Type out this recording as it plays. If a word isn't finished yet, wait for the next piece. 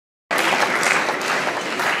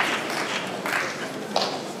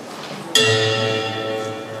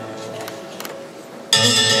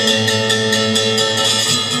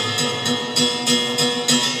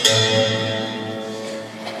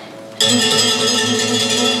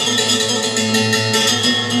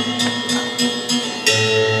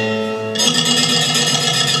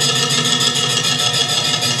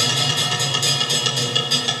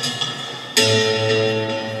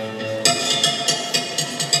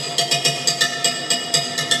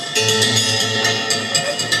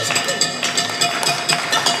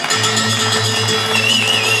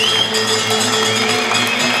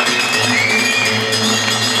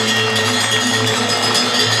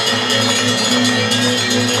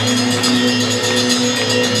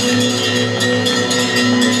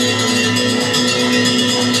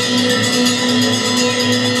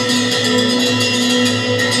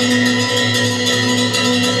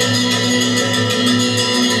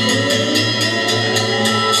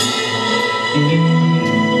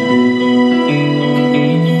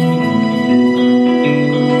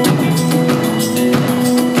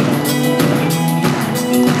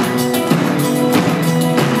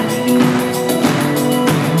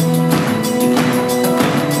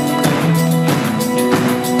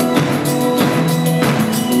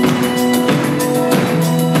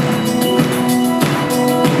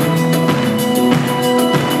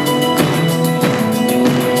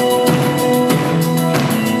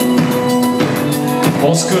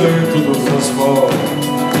Mon squelette de phosphore,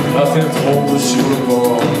 la tête ronde sur le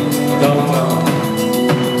bord d'un train.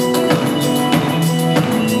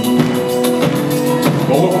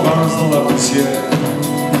 Pour le prince dans la poussière,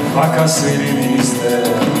 fracasser les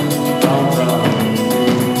ministères d'un train.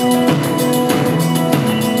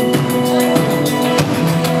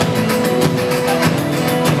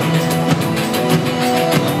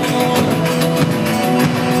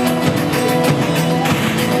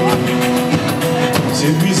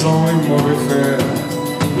 Séduisant et mauvais faire,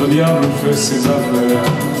 le diable fait ses affaires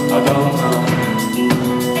à Downtown.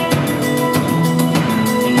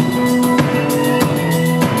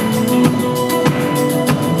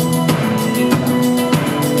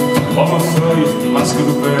 Homme-feuille, masque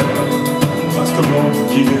de père, masque blanc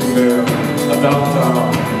qui défère à Downtown.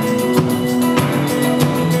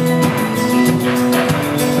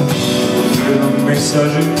 C'est le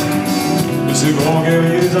messager de ces grands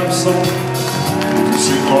guerriers absents, de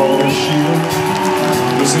ses corps déchirés,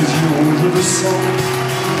 de ses yeux rouges de sang.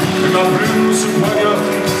 Et ma plume se bagarre,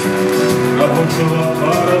 n'apportera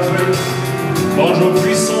pas la paix. Banjo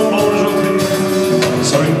puissant, banjo triste,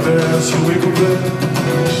 solitaire sur les couplets.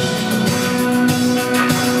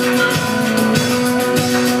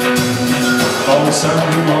 En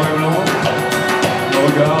simple noir et blanc, le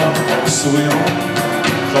regard souriant,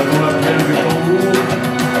 j'entends l'appel des tambours,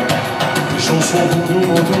 les chansons pour nous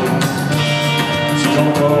m'entourent.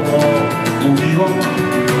 Encore mort ou vivant,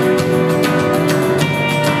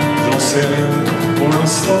 j'en sais rien pour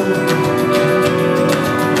l'instant.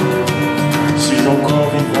 Suis-je encore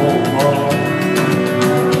vivant ou mort?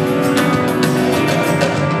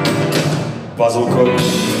 Pas encore.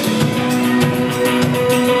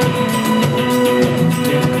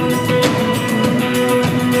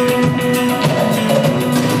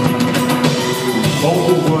 Bon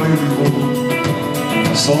pourboire et du bon goût,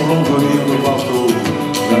 semblant venir de partout.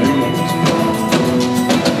 La nuit monte.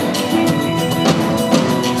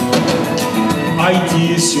 Haïti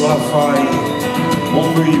est sur la faille, on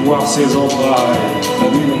peut y voir ses entrailles. La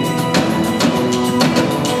nuit monte.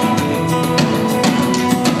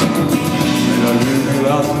 Mais la lune est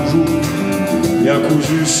là toujours, bien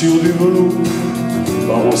cousue sur du velours,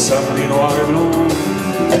 barreau sablé noir et blanc,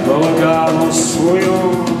 me regarde en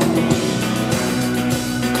souriant.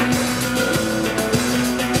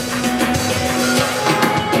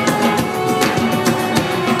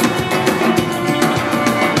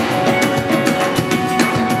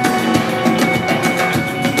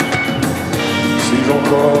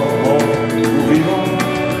 Encore mort ou vivant,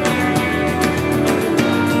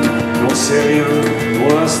 j'en sais rien pour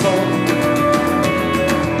l'instant.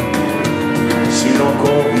 Suis-je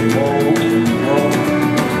encore vivant ou non?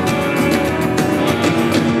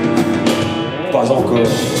 Pas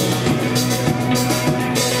encore.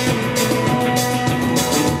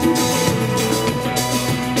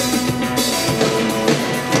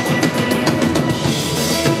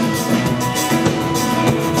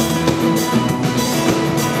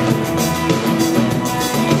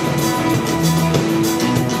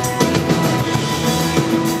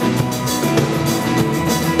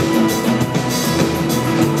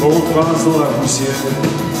 Au prince dans la poussière,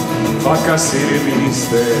 fracasser les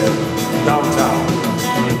ministères, Downtown.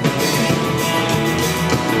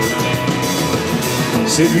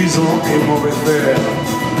 Séduisant et mauvais faire,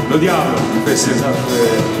 le diable fait ses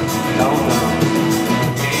affaires, Downtown.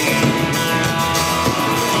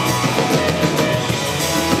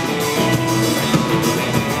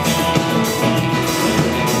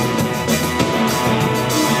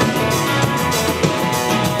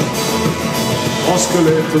 En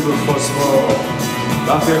squelette de phosphore,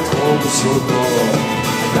 la tête ronde sur le bord,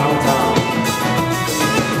 Downtown.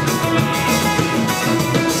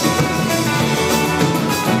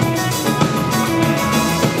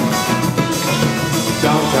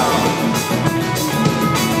 Downtown.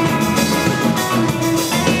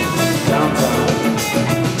 Downtown.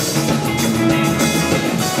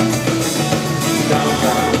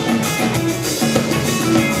 Downtown.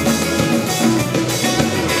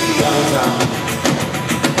 Downtown.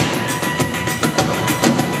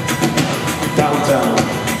 Downtown.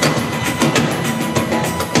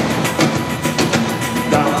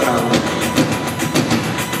 Downtown.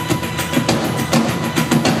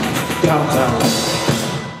 Downtown.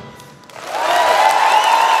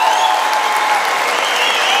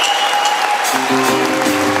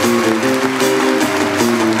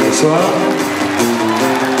 Bonsoir.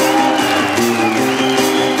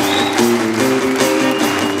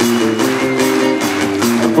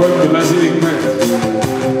 Un poème de Lavilliers,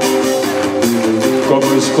 comme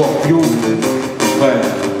le scorpion,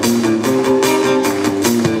 frère.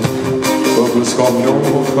 Comme le scorpion. scorpion,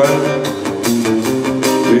 mon frère,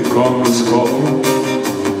 et comme le scorpion,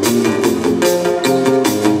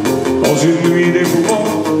 dans une nuit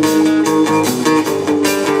d'épouvante,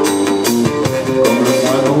 comme le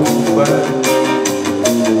moineau, mon frère,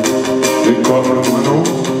 et comme le moineau,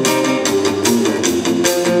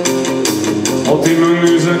 en tes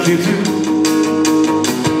menues inquiétudes,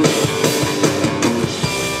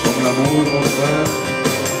 comme l'amour, mon frère,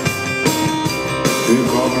 et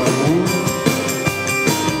comme l'amour,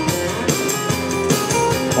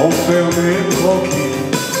 enfermé, tranquille.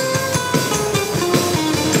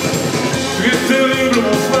 Tu es terrible,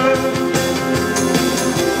 mon frère,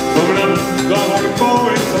 comme la boue dans le corps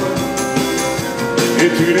éteint, et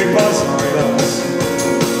tu n'es pas un, hélas,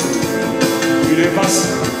 tu n'es pas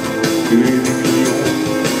sain, tu es des millions.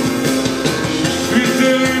 Tu es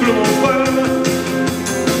terrible, mon frère,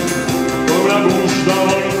 comme la bouche dans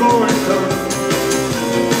le corps éteint,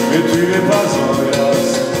 et tu n'es pas un, hélas,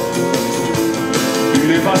 tu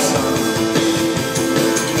n'es pas sain,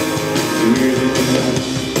 tu es des millions.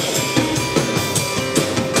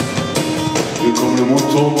 Et comme le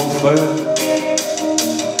mouton, mon frère,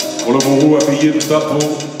 quand le bourreau habillé de ta peau,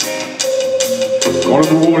 quand le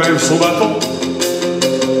bourreau lève son bâton,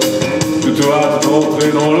 tu te hâtes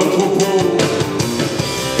d'entrer dans le troupeau,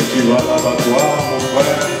 et tu vas à l'abattoir, mon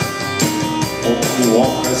frère, en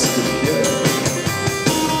courant presque fier.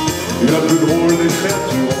 Tu es la plus drôle des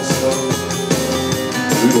créatures en somme,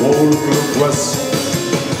 plus drôle que le poisson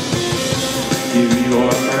qui vit dans la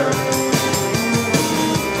mer,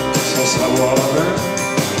 sans savoir la mer,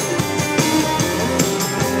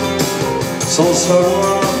 sans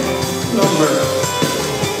savoir la mer.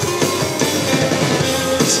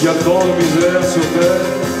 S'il y a tant de misère sur terre,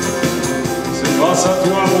 c'est grâce à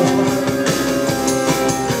toi, mon frère.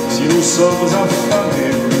 Si nous sommes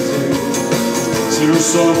affamés, brisés, si nous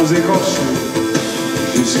sommes écorchés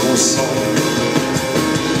jusqu'au sang,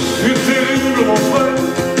 tu es terrible, mon frère,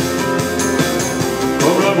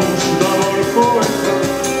 comme la bouche dans le corps éteint,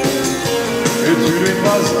 et tu n'es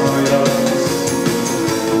pas un, hélas,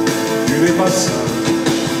 tu n'es pas sain,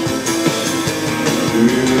 tu es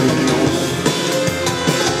le lion.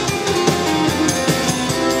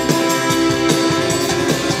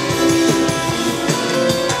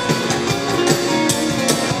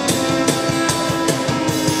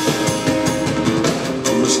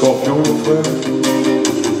 Comme le scorpion, mon frère,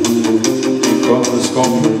 et comme le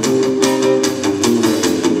scorpion,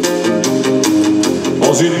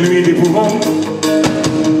 dans une nuit d'épouvante,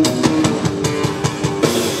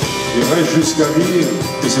 j'irais jusqu'à dire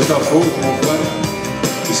que c'est ta faute, mon frère,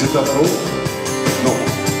 que c'est ta faute. Non.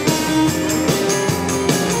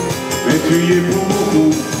 Mais tu y es pour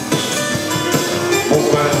beaucoup, mon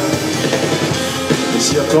frère. Et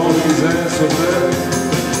s'il y a tant de misère sur terre,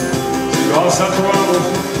 c'est grâce à toi, mon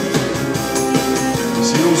frère.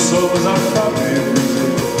 Si nous sommes affamés,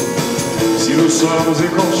 brisés, si nous sommes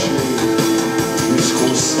écorchés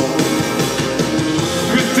jusqu'au sang,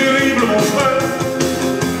 tu es terrible, mon frère,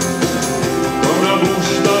 comme la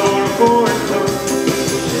bouche dans le corps éteint,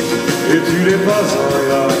 et tu n'es pas un,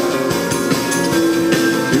 hélas,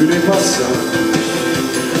 tu n'es pas sain.